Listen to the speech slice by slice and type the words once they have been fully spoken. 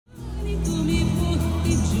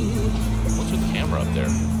there.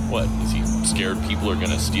 What, is he scared people are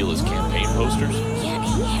gonna steal his campaign posters? Yeah,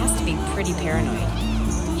 he has to be pretty paranoid.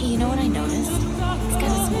 Hey, you know what I noticed? He's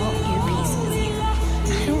got a small earpiece in his ear.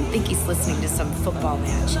 I don't think he's listening to some football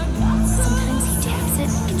match. Sometimes he taps it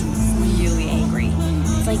and gets really angry.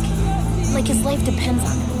 It's like his life depends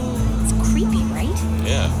on it. It's creepy, right?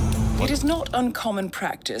 Yeah. It is not uncommon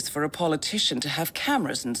practice for a politician to have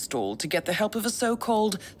cameras installed to get the help of a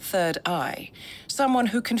so-called third eye. Someone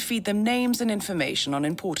who can feed them names and information on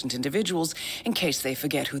important individuals in case they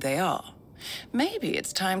forget who they are. Maybe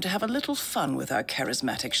it's time to have a little fun with our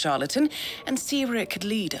charismatic charlatan and see where it could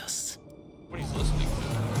lead us. What he's listening to.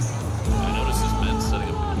 I noticed his men setting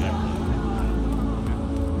up the camera.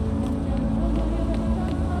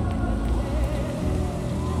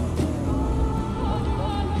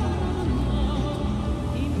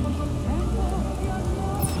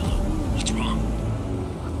 What's wrong?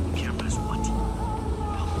 Cameras, what?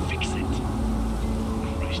 I'll fix it.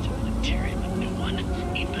 Christ, I'm gonna tear him a new one.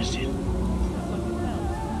 Imbecile.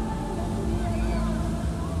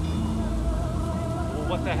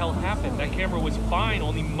 What the hell happened? That camera was fine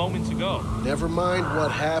only moments ago. Never mind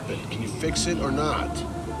what happened. Can you fix it or not?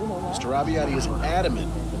 Mr. Abbiati is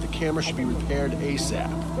adamant that the camera should be repaired ASAP.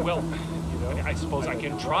 Well, I suppose I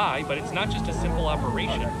can try, but it's not just a simple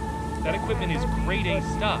operation. That equipment is grade A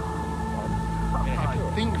stuff. I'm gonna have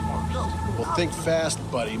to think first. Well, think fast,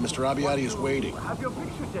 buddy. Mr. Abbiati is waiting. Have your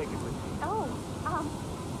picture taken with me. Oh, yeah,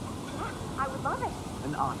 I would love it.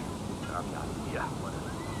 An honor, Mr. Abbiati. Yeah, whatever.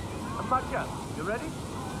 Macha, you ready?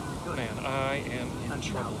 Good. Man, I am in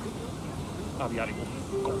trouble. Abbiati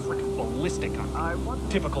will go freaking ballistic on me.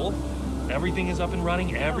 Typical. Everything is up and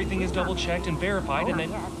running, everything is double-checked and verified, and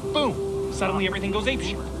then, boom! Suddenly everything goes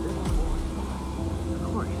apeshit. Of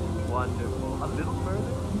course. Wonderful. A little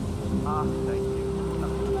further? Ah, thank you.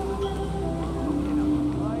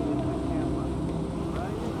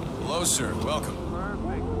 Hello, sir. Welcome.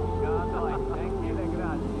 Perfect. Godlike. Thank you.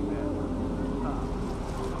 Grazie, man.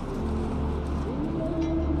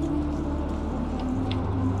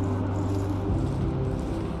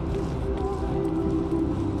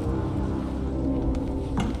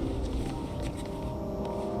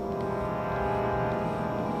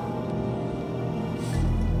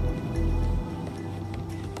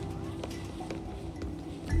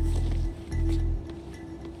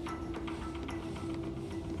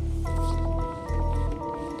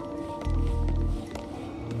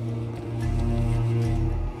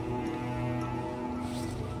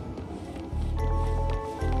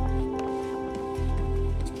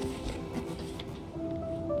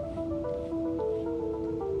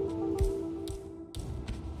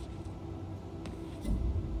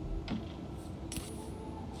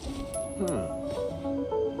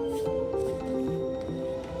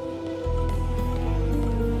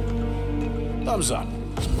 Thumbs up.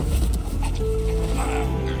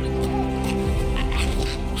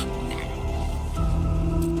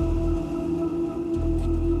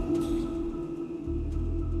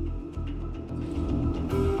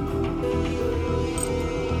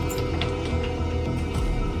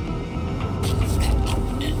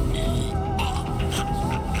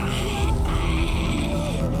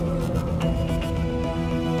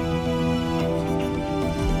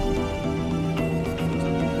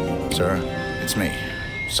 Sir, it's me.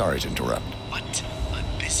 Sorry to interrupt. What? I'm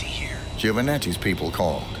busy here. Giovanetti's people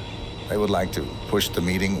called. They would like to push the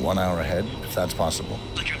meeting 1 hour ahead, if that's possible.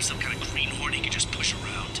 Like I'm some kind of greenhorn he could just push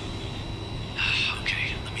around.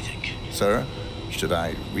 Okay, let me think. Sir, should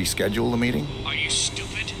I reschedule the meeting? Are you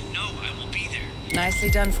stupid? No, I will be there. Nicely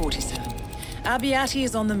done, 47. Abbiati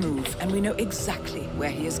is on the move, and we know exactly where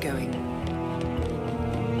he is going.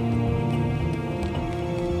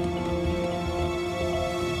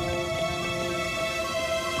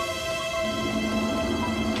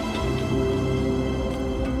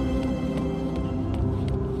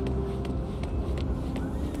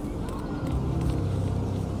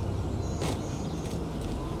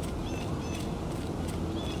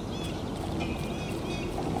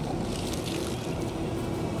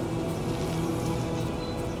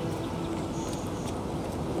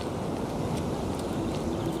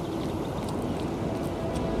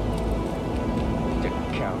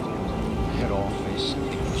 Head office.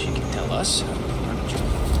 She can tell us.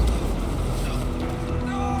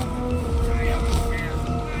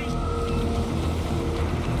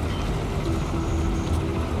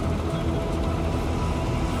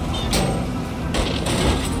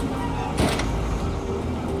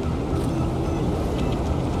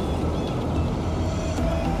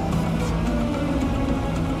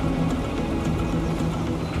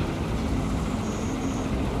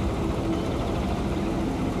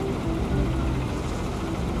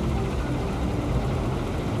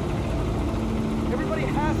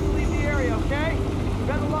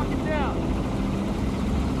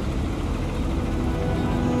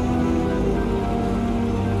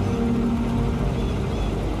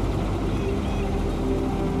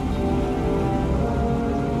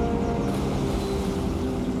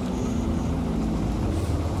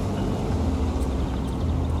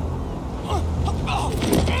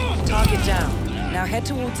 down. Now head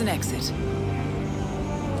towards an exit.